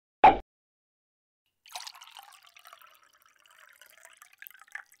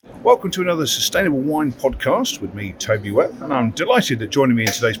Welcome to another Sustainable Wine podcast with me, Toby Webb, and I'm delighted that joining me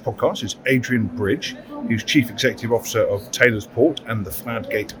in today's podcast is Adrian Bridge, who's Chief Executive Officer of Taylor's Port and the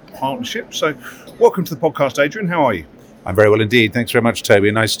Fladgate Partnership. So welcome to the podcast, Adrian. How are you? I'm very well indeed. Thanks very much,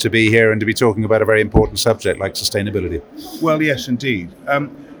 Toby. Nice to be here and to be talking about a very important subject like sustainability. Well, yes, indeed.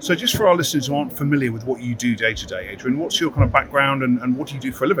 So just for our listeners who aren't familiar with what you do day to day, Adrian, what's your kind of background and what do you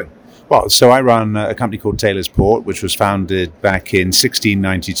do for a living? Well, so I run a company called Taylor's Port, which was founded back in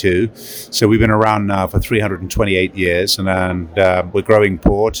 1692. So we've been around now for 328 years and we're growing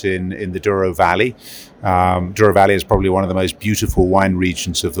port in the Douro Valley. Douro Valley is probably one of the most beautiful wine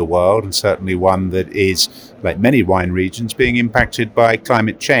regions of the world, and certainly one that is, like many wine regions, being impacted by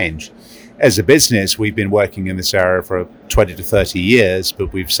climate change. As a business, we've been working in this area for 20 to 30 years,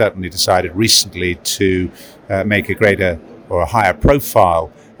 but we've certainly decided recently to make a greater or a higher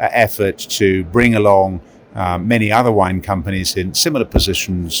profile effort to bring along many other wine companies in similar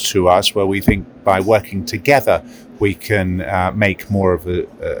positions to us, where we think by working together we can make more of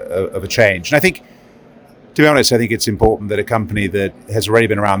a change. And I think, to be honest, I think it's important that a company that has already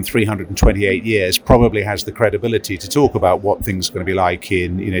been around 328 years probably has the credibility to talk about what things are going to be like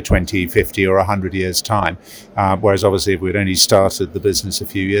in 20, 50 or 100 years' time. Whereas obviously if we'd only started the business a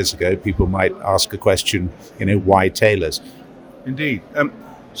few years ago, people might ask a question, why Taylor's? Indeed.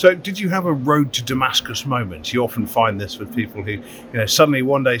 So did you have a road to Damascus moment? You often find this with people who, suddenly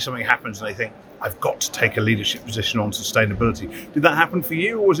one day something happens and they think, I've got to take a leadership position on sustainability. Did that happen for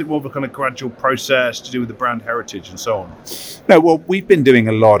you, or was it more of a kind of gradual process to do with the brand heritage and so on? No, well, we've been doing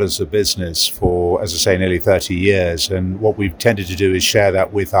a lot as a business for, as I say, nearly 30 years. And what we've tended to do is share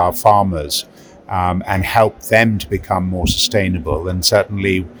that with our farmers and help them to become more sustainable. And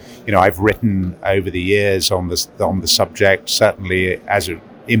certainly, I've written over the years on the subject, certainly as it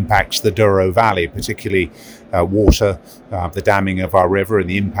impacts the Douro Valley, particularly water, the damming of our river, and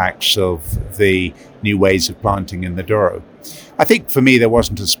the impacts of the new ways of planting in the Douro. I think for me there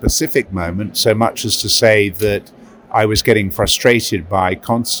wasn't a specific moment so much as to say that I was getting frustrated by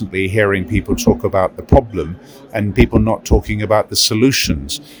constantly hearing people talk about the problem and people not talking about the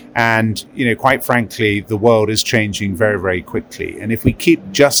solutions. And, quite frankly, the world is changing very, very quickly. And if we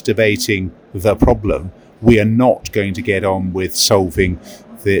keep just debating the problem, we are not going to get on with solving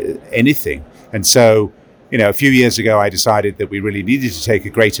anything. And so, a few years ago, I decided that we really needed to take a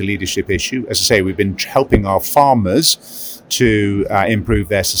greater leadership issue. As I say, we've been helping our farmers to improve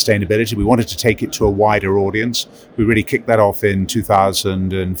their sustainability. We wanted to take it to a wider audience. We really kicked that off in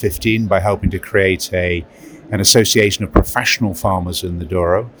 2015 by helping to create an association of professional farmers in the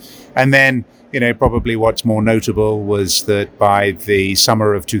Douro. And then, probably what's more notable was that by the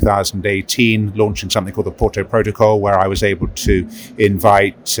summer of 2018, launching something called the Porto Protocol, where I was able to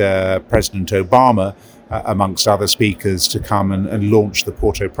invite President Obama, amongst other speakers, to come and launch the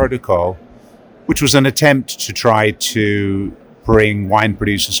Porto Protocol, which was an attempt to try to bring wine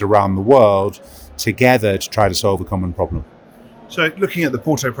producers around the world together to try to solve a common problem. So looking at the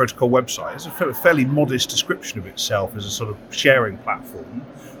Porto Protocol website, it's a fairly modest description of itself as a sort of sharing platform,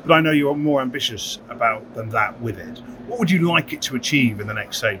 but I know you're more ambitious than that with it. What would you like it to achieve in the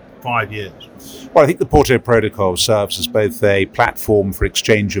next, say, 5 years? Well, I think the Porto Protocol serves as both a platform for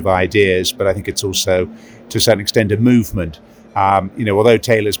exchange of ideas, but I think it's also, to a certain extent, a movement. Although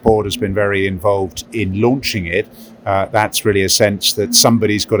Taylor's Port has been very involved in launching it, that's really a sense that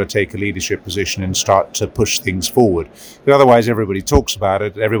somebody's got to take a leadership position and start to push things forward. But otherwise, everybody talks about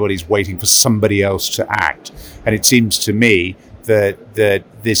it, everybody's waiting for somebody else to act. And it seems to me that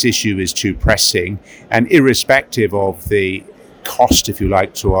this issue is too pressing, and irrespective of the cost, if you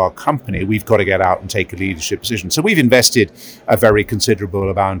like, to our company, we've got to get out and take a leadership position. So we've invested a very considerable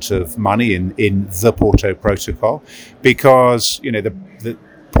amount of money in the Porto Protocol because, the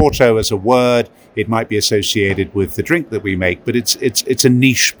Porto as a word, it might be associated with the drink that we make, but it's a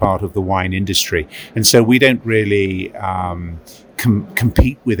niche part of the wine industry. And so we don't really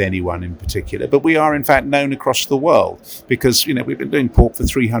compete with anyone in particular, but we are in fact known across the world because we've been doing port for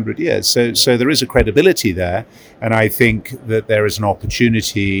 300 years. So there is a credibility there, and I think that there is an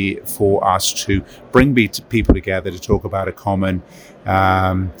opportunity for us to bring people together to talk about a common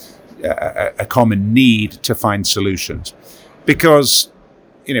need to find solutions. Because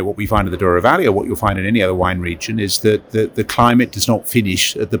what we find in the Douro Valley, or what you'll find in any other wine region, is that the climate does not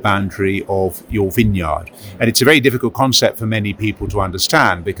finish at the boundary of your vineyard. And it's a very difficult concept for many people to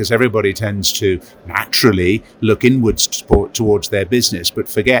understand because everybody tends to naturally look inwards towards their business, but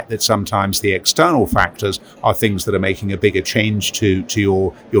forget that sometimes the external factors are things that are making a bigger change to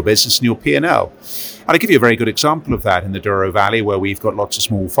your business and your P&L. And I give you a very good example of that in the Douro Valley, where we've got lots of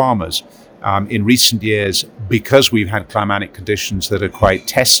small farmers. In recent years, because we've had climatic conditions that are quite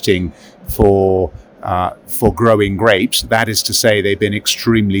testing for growing grapes, that is to say, they've been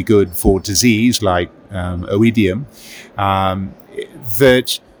extremely good for disease like oidium,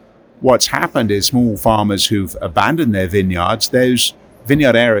 that what's happened is small farmers who've abandoned their vineyards, those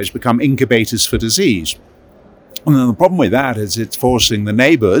vineyard areas become incubators for disease. And then the problem with that is it's forcing the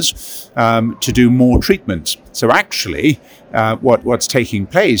neighbours to do more treatments. So actually, what's taking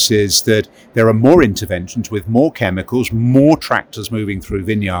place is that there are more interventions with more chemicals, more tractors moving through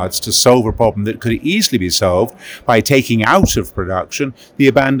vineyards to solve a problem that could easily be solved by taking out of production the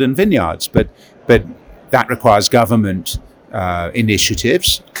abandoned vineyards. But that requires government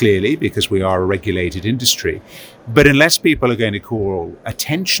initiatives, clearly, because we are a regulated industry. But unless people are going to call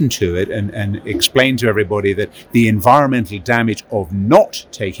attention to it and explain to everybody that the environmental damage of not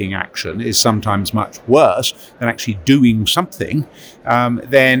taking action is sometimes much worse than actually doing something,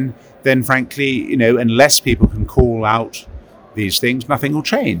 then frankly, unless people can call out these things, nothing will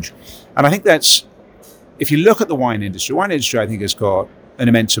change. And I think that's, if you look at the wine industry, I think has got an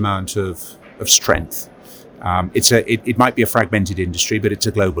immense amount of strength. It might be a fragmented industry, but it's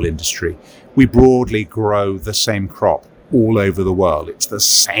a global industry. We broadly grow the same crop all over the world. It's the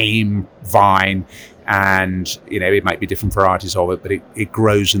same vine, and it might be different varieties of it, but it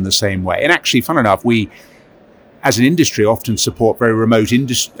grows in the same way. And actually, fun enough, we, as an industry, often support very remote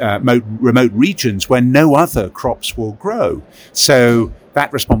regions where no other crops will grow. So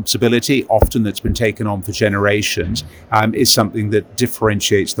that responsibility, often that's been taken on for generations, is something that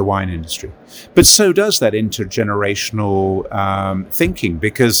differentiates the wine industry. But so does that intergenerational thinking,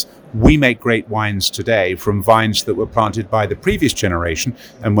 because we make great wines today from vines that were planted by the previous generation.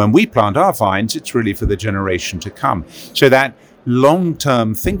 And when we plant our vines, it's really for the generation to come. So that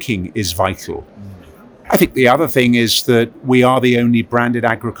long-term thinking is vital. I think the other thing is that we are the only branded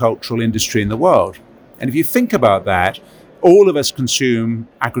agricultural industry in the world. And if you think about that, all of us consume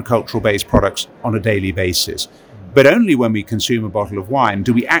agricultural-based products on a daily basis. But only when we consume a bottle of wine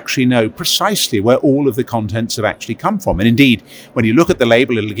do we actually know precisely where all of the contents have actually come from. And indeed, when you look at the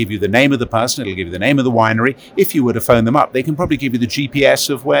label, it'll give you the name of the person, it'll give you the name of the winery. If you were to phone them up, they can probably give you the GPS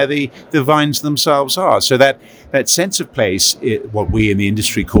of where the vines themselves are. So that sense of place, what we in the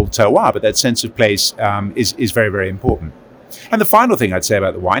industry call terroir, but that sense of place is very, very important. And the final thing I'd say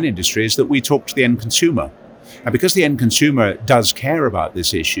about the wine industry is that we talk to the end consumer. And because the end consumer does care about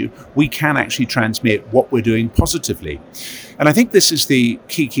this issue, we can actually transmit what we're doing positively. And I think this is the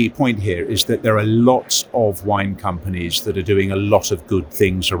key point here, is that there are lots of wine companies that are doing a lot of good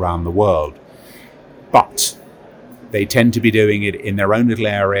things around the world. But they tend to be doing it in their own little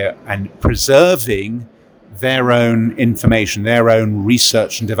area and preserving their own information, their own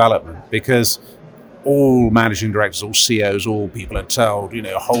research and development, because all managing directors, all CEOs, all people are told,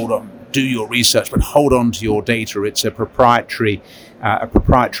 hold on, do your research, but hold on to your data. It's a proprietary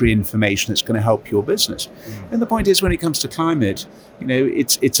information that's going to help your business. And the point is, when it comes to climate,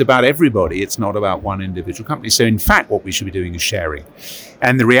 it's about everybody. It's not about one individual company. So in fact, what we should be doing is sharing.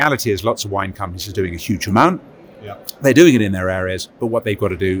 And the reality is lots of wine companies are doing a huge amount. Yeah. They're doing it in their areas, but what they've got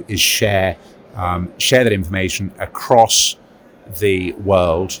to do is share that information across the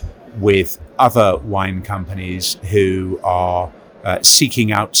world with other wine companies who are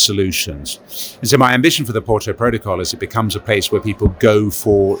seeking out solutions. And so my ambition for the Porto Protocol is it becomes a place where people go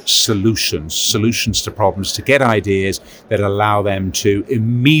for solutions to problems, to get ideas that allow them to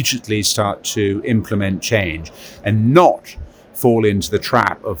immediately start to implement change, and not fall into the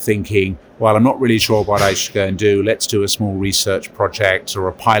trap of thinking, well, I'm not really sure what I should go and do. Let's do a small research project or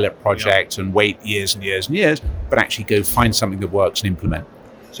a pilot project and wait years and years and years, but actually go find something that works and implement.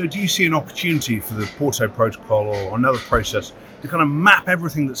 So do you see an opportunity for the Porto Protocol or another process to kind of map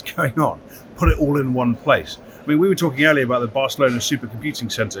everything that's going on, put it all in one place? I mean, we were talking earlier about the Barcelona Supercomputing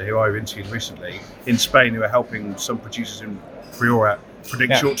Centre, who I've interviewed recently in Spain, who are helping some producers in Priorat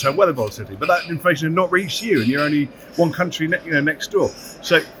predict short-term weather volatility. But that information had not reached you, and you're only one country next door.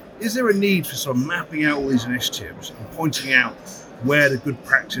 So is there a need for sort of mapping out all these initiatives and pointing out where the good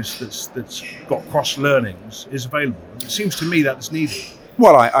practice that's got cross-learnings is available? It seems to me that's needed.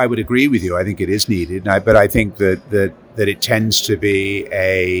 Well, I would agree with you. I think it is needed, but I think that it tends to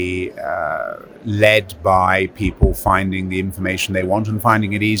be led by people finding the information they want and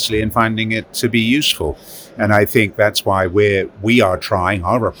finding it easily and finding it to be useful. And I think that's why we are trying.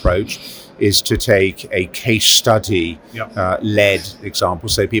 Our approach is to take a case study led example,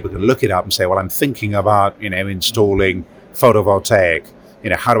 so people can look it up and say, well, I'm thinking about installing photovoltaic.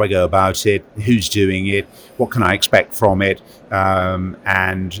 How do I go about it? Who's doing it? What can I expect from it?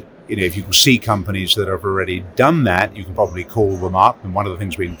 And if you see companies that have already done that, you can probably call them up. And one of the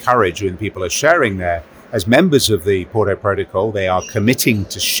things we encourage when people are sharing there, as members of the Porto Protocol, they are committing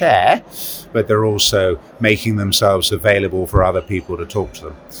to share, but they're also making themselves available for other people to talk to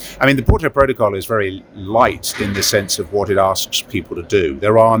them. I mean, the Porto Protocol is very light in the sense of what it asks people to do.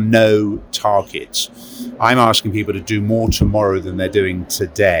 There are no targets. I'm asking people to do more tomorrow than they're doing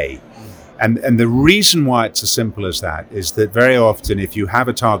today. And the reason why it's as simple as that is that very often if you have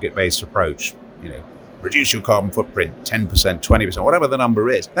a target-based approach, reduce your carbon footprint 10%, 20%, whatever the number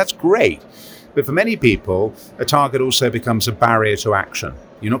is, that's great. But for many people, a target also becomes a barrier to action.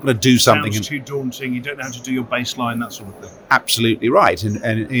 You're not going to do something. Sounds too daunting. You don't know how to do your baseline, that sort of thing. Absolutely right. And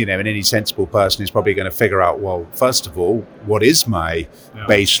any sensible person is probably going to figure out, well, first of all, what is my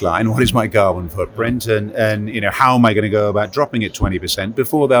baseline? What is my carbon footprint? And how am I going to go about dropping it 20%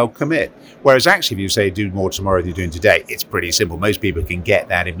 before they'll commit? Whereas actually, if you say do more tomorrow than you're doing today, it's pretty simple. Most people can get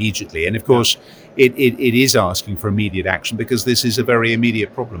that immediately. And of course, it is asking for immediate action because this is a very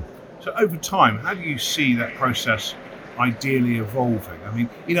immediate problem. So over time, how do you see that process ideally evolving? I mean,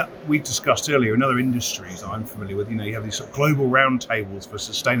 we discussed earlier in other industries that I'm familiar with, you have these sort of global roundtables for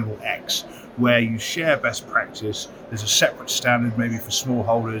Sustainable X, where you share best practice. There's a separate standard maybe for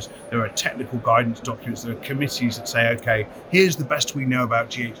smallholders. There are technical guidance documents. There are committees that say, okay, here's the best we know about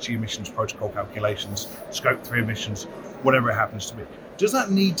GHG emissions protocol calculations, Scope 3 emissions, whatever it happens to be. Does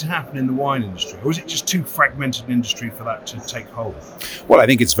that need to happen in the wine industry, or is it just too fragmented an industry for that to take hold? Well, I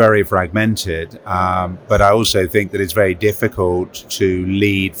think it's very fragmented, but I also think that it's very difficult to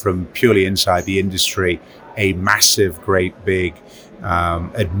lead from purely inside the industry a massive, great, big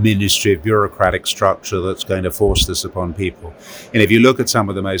administrative, bureaucratic structure that's going to force this upon people. And if you look at some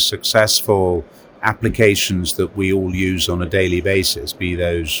of the most successful applications that we all use on a daily basis, be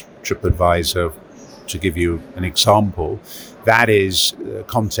those TripAdvisor, to give you an example, that is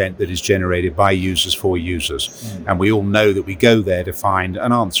content that is generated by users for users. And we all know that we go there to find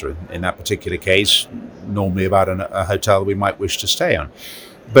an answer. In that particular case, normally about a hotel we might wish to stay on.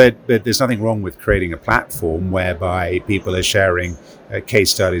 But there's nothing wrong with creating a platform whereby people are sharing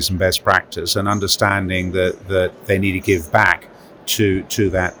case studies and best practice and understanding that they need to give back to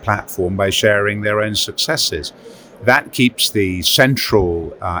that platform by sharing their own successes. That keeps the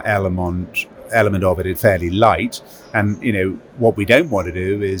central element of it fairly light, and what we don't want to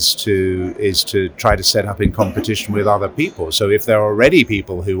do is to try to set up in competition with other people. So if there are already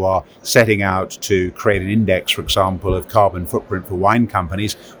people who are setting out to create an index, for example, of carbon footprint for wine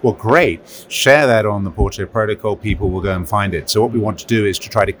companies, well, great, share that on the Porto Protocol, people will go and find it. So what we want to do is to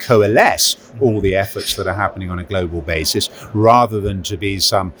try to coalesce all the efforts that are happening on a global basis, rather than to be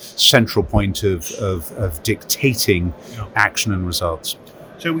some central point of dictating action and results.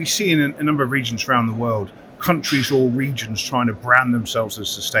 So we see in a number of regions around the world, countries or regions trying to brand themselves as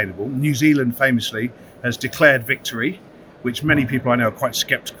sustainable. New Zealand famously has declared victory, which many people I know are quite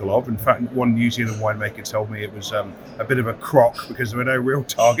sceptical of. In fact, one New Zealand winemaker told me it was a bit of a crock because there were no real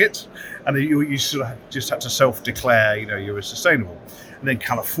targets, and you sort of just had to self-declare, you were sustainable. And then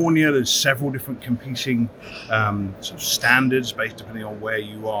California, there's several different competing sort of standards based depending on where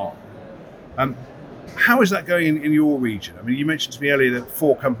you are. How is that going in your region? I mean, you mentioned to me earlier that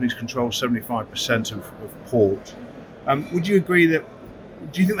 4 companies control 75% of port. Would you agree do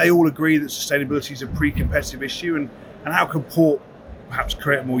you think they all agree that sustainability is a pre-competitive issue? And how can port perhaps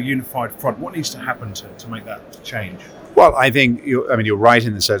create a more unified front? What needs to happen to make that change? Well, I think you're right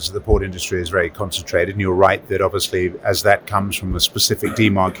in the sense that the port industry is very concentrated, and you're right that obviously as that comes from a specific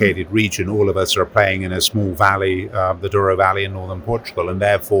demarcated region, all of us are playing in a small valley, the Douro Valley in northern Portugal, and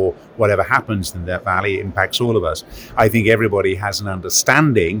therefore whatever happens in that valley impacts all of us. I think everybody has an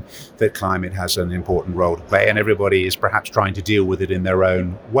understanding that climate has an important role to play, and everybody is perhaps trying to deal with it in their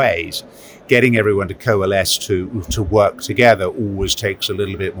own ways. Getting everyone to coalesce to work together always takes a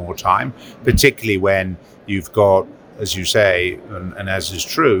little bit more time, particularly when you've got, as you say, and as is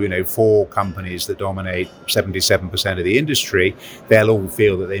true, 4 companies that dominate 77% of the industry, they'll all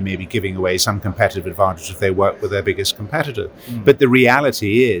feel that they may be giving away some competitive advantage if they work with their biggest competitor. But the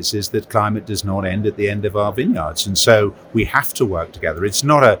reality is that climate does not end at the end of our vineyards, and so we have to work together. It's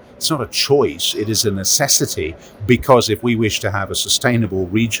not a choice; it is a necessity, because if we wish to have a sustainable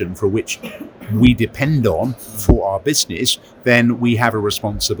region for which we depend on for our business, then we have a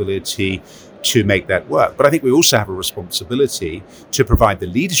responsibility to make that work. But I think we also have a responsibility to provide the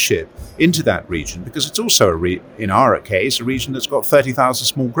leadership into that region, because it's also, in our case, a region that's got 30,000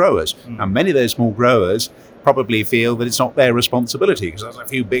 small growers. And many of those small growers probably feel that it's not their responsibility because there's a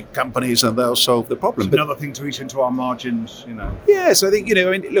few big companies and they'll solve the problem. It's another thing to eat into our margins, Yes, I think,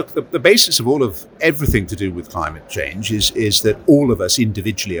 look, the basis of all of everything to do with climate change is that all of us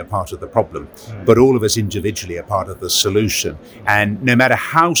individually are part of the problem, but all of us individually are part of the solution. And no matter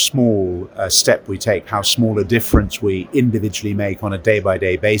how small a step we take, how small a difference we individually make on a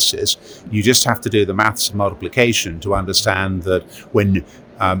day-by-day basis, you just have to do the maths and multiplication to understand that when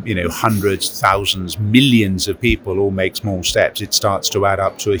hundreds, thousands, millions of people all make small steps, it starts to add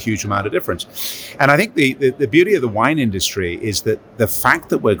up to a huge amount of difference. And I think the beauty of the wine industry is that the fact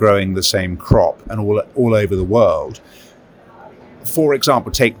that we're growing the same crop and all over the world, for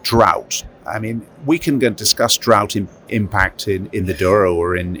example, take drought. I mean, we can discuss drought impact in the Douro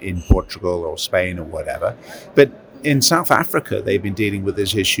or in Portugal or Spain or whatever, but in South Africa, they've been dealing with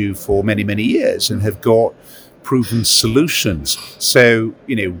this issue for many, many years and have got proven solutions. So,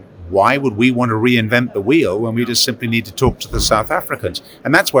 why would we want to reinvent the wheel when we just simply need to talk to the South Africans?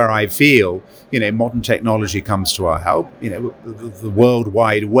 And that's where I feel, modern technology comes to our help. The World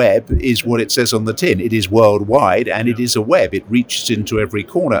Wide Web is what it says on the tin. It is worldwide and it is a web. It reaches into every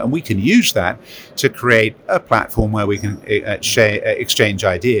corner, and we can use that to create a platform where we can exchange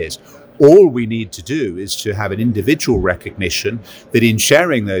ideas. All we need to do is to have an individual recognition that in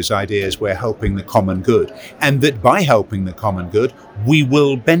sharing those ideas, we're helping the common good, and that by helping the common good, we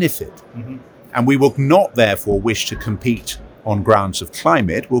will benefit. Mm-hmm. And we will not, therefore, wish to compete on grounds of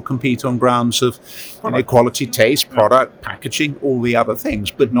climate. We'll compete on grounds of quality, taste, product, packaging, all the other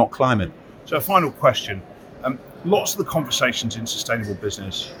things, but not climate. So a final question. Lots of the conversations in sustainable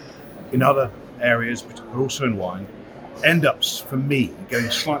business, in other areas, but also in wine, end up, for me,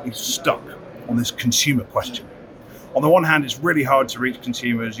 getting slightly stuck on this consumer question. On the one hand, it's really hard to reach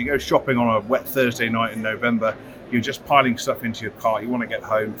consumers. You go shopping on a wet Thursday night in November, you're just piling stuff into your cart. You want to get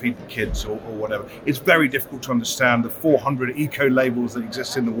home, feed the kids or whatever. It's very difficult to understand the 400 eco labels that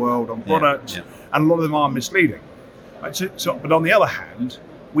exist in the world on products, and a lot of them are misleading. Right? But on the other hand,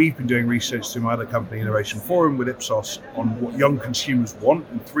 we've been doing research through my other company, Innovation Forum, with Ipsos on what young consumers want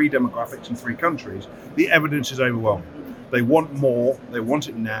in 3 demographics in 3 countries. The evidence is overwhelming. They want more, they want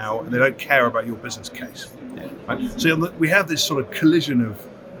it now, and they don't care about your business case. Right? So we have this sort of collision of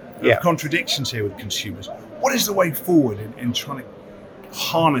contradictions here with consumers. What is the way forward in trying to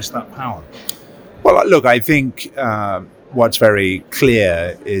harness that power? Well, look, I think what's very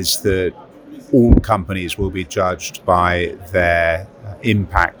clear is that all companies will be judged by their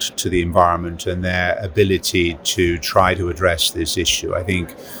impact to the environment and their ability to try to address this issue. I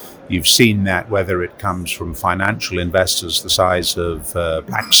think you've seen that whether it comes from financial investors the size of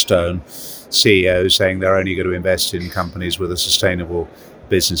Blackstone, CEOs saying they're only going to invest in companies with a sustainable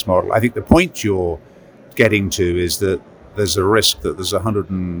business model. I think the point you're getting to is that there's a risk that there's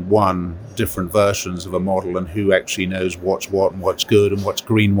 101 different versions of a model, and who actually knows what's what and what's good and what's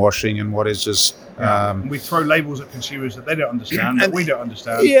greenwashing and what is just... we throw labels at consumers that they don't understand, that we don't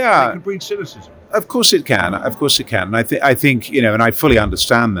understand. Yeah. It can breed cynicism. Of course it can. And I think, and I fully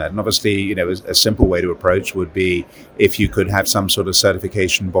understand that. And obviously, a simple way to approach would be if you could have some sort of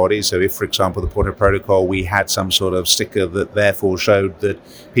certification body. So if, for example, the Porto Protocol, we had some sort of sticker that therefore showed that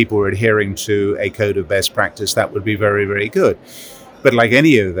people were adhering to a code of best practice, that would be very, very good. But like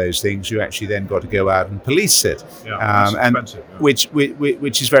any of those things, you actually then got to go out and police it,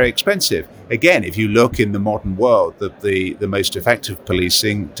 which is very expensive. Again, if you look in the modern world, the most effective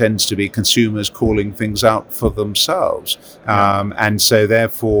policing tends to be consumers calling things out for themselves, and so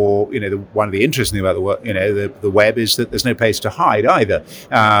therefore, one of the interesting things about the web is that there's no place to hide either.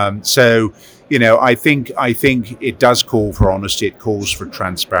 I think it does call for honesty. It calls for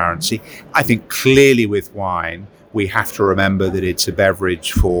transparency. I think clearly with wine, we have to remember that it's a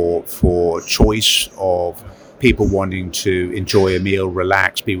beverage for choice of people wanting to enjoy a meal,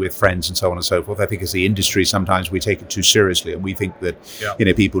 relax, be with friends, and so on and so forth. I think as the industry, sometimes we take it too seriously, and we think that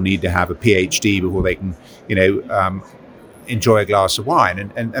people need to have a PhD before they can enjoy a glass of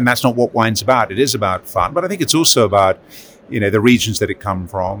wine, and that's not what wine's about. It is about fun, but I think it's also about the regions that it come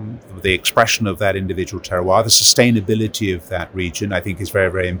from, the expression of that individual terroir, the sustainability of that region, I think is very,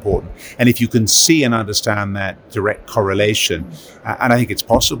 very important. And if you can see and understand that direct correlation, and I think it's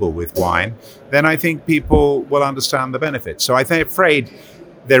possible with wine, then I think people will understand the benefits. So I'm afraid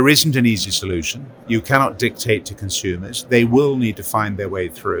there isn't an easy solution. You cannot dictate to consumers. They will need to find their way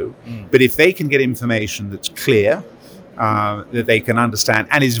through. But if they can get information that's clear, that they can understand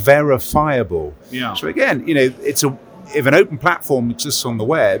and is verifiable. So again, if an open platform exists on the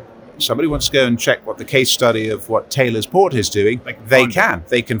web, somebody wants to go and check what the case study of what Taylor's Port is doing, they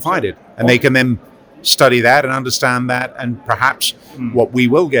can find it. And they can then study that and understand that, and perhaps what we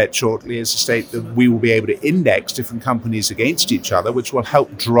will get shortly is a state that we will be able to index different companies against each other, which will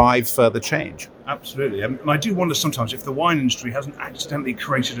help drive further change. Absolutely. And I do wonder sometimes if the wine industry hasn't accidentally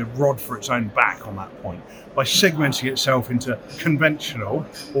created a rod for its own back on that point by segmenting itself into conventional,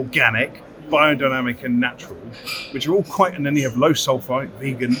 organic, biodynamic and natural, which are all quite, and then you have low sulfite,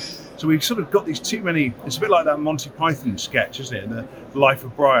 vegan. So we've sort of got these too many, it's a bit like that Monty Python sketch, isn't it? The Life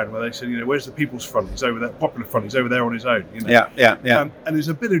of Brian, where they said, where's the People's Front? He's over there, Popular Front, he's over there on his own. Yeah. And there's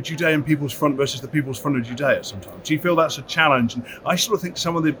a bit of Judean People's Front versus the People's Front of Judea sometimes. Do you feel that's a challenge? And I sort of think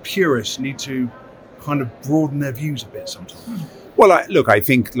some of the purists need to kind of broaden their views a bit sometimes. Well, I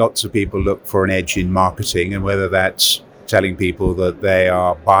think lots of people look for an edge in marketing, and whether that's telling people that they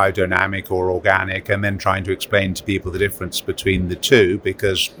are biodynamic or organic and then trying to explain to people the difference between the two,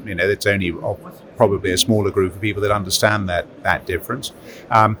 because it's only probably a smaller group of people that understand that difference.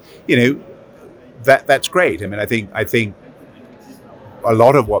 That's great. I think a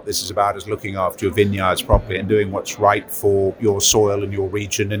lot of what this is about is looking after your vineyards properly and doing what's right for your soil and your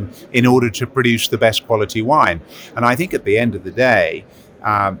region, and in order to produce the best quality wine. And I think at the end of the day,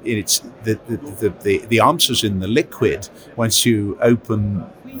 it's the answer's in the liquid. Once you open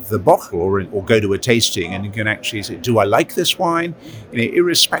the bottle or go to a tasting, and you can actually say, do I like this wine?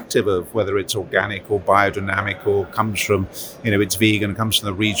 Irrespective of whether it's organic or biodynamic or comes from, it's vegan, comes from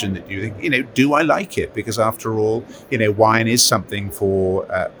the region that you think, do I like it? Because after all, wine is something for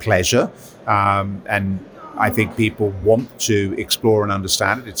pleasure, and I think people want to explore and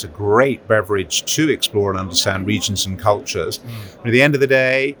understand it. It's a great beverage to explore and understand regions and cultures. But at the end of the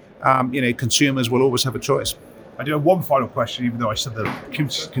day, consumers will always have a choice. I do have one final question, even though I said the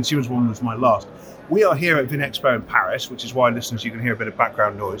consumers one was my last. We are here at Vinexpo in Paris, which is why, listeners, you can hear a bit of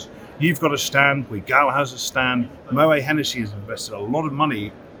background noise. You've got a stand, Guigal has a stand. Moet Hennessy has invested a lot of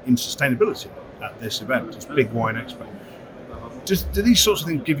money in sustainability at this event, this big wine expo. Do these sorts of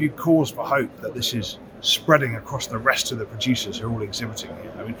things give you cause for hope that this is spreading across the rest of the producers who are all exhibiting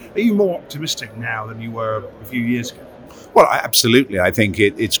here? Are you more optimistic now than you were a few years ago? Well, absolutely. I think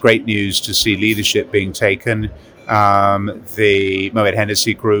it's great news to see leadership being taken. The Moet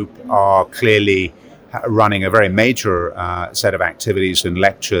Hennessy Group are clearly running a very major set of activities and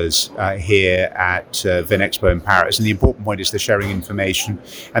lectures here at Vinexpo in Paris. And the important point is they're sharing information,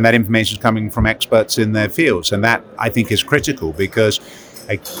 and that information is coming from experts in their fields. And that, I think, is critical, because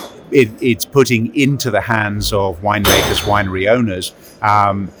it's putting into the hands of winemakers, winery owners,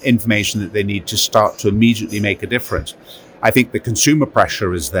 information that they need to start to immediately make a difference. I think the consumer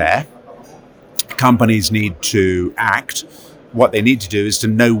pressure is there. Companies need to act. What they need to do is to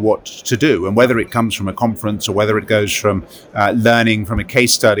know what to do. And whether it comes from a conference or whether it goes from learning from a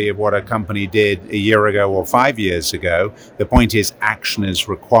case study of what a company did a year ago or 5 years ago, the point is action is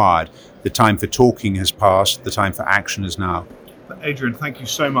required. The time for talking has passed. The time for action is now. Adrian, thank you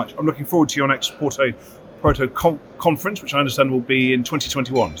so much. I'm looking forward to your next Proto conference, which I understand will be in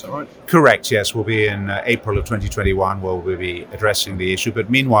 2021. Is that right? Correct, yes. We'll be in April of 2021 where we'll be addressing the issue. But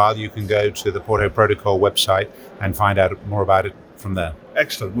meanwhile, you can go to the Porto Protocol website and find out more about it from there.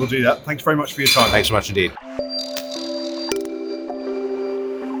 Excellent. We'll do that. Thanks very much for your time. Thanks so much indeed.